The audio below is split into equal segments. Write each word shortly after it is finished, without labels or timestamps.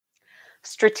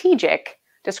Strategic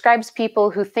describes people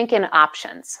who think in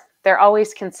options. They're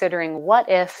always considering what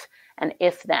if and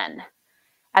if then.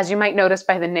 As you might notice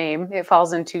by the name, it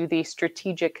falls into the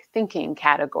strategic thinking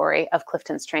category of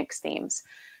Clifton Strengths themes.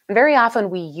 And very often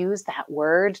we use that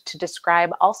word to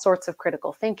describe all sorts of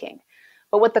critical thinking.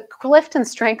 But what the Clifton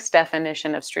Strengths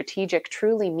definition of strategic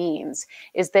truly means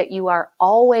is that you are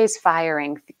always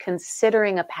firing,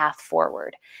 considering a path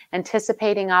forward,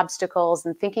 anticipating obstacles,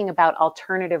 and thinking about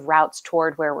alternative routes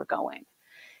toward where we're going.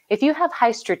 If you have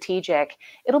high strategic,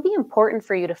 it'll be important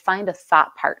for you to find a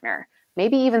thought partner,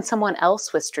 maybe even someone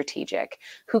else with strategic,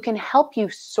 who can help you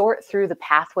sort through the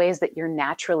pathways that you're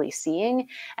naturally seeing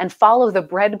and follow the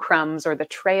breadcrumbs or the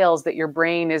trails that your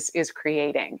brain is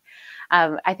creating.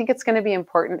 I think it's going to be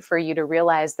important for you to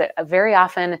realize that very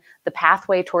often the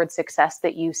pathway towards success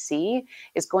that you see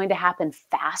is going to happen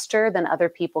faster than other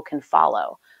people can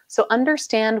follow. So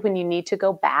understand when you need to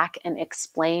go back and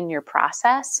explain your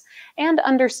process, and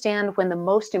understand when the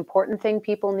most important thing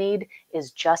people need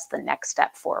is just the next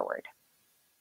step forward.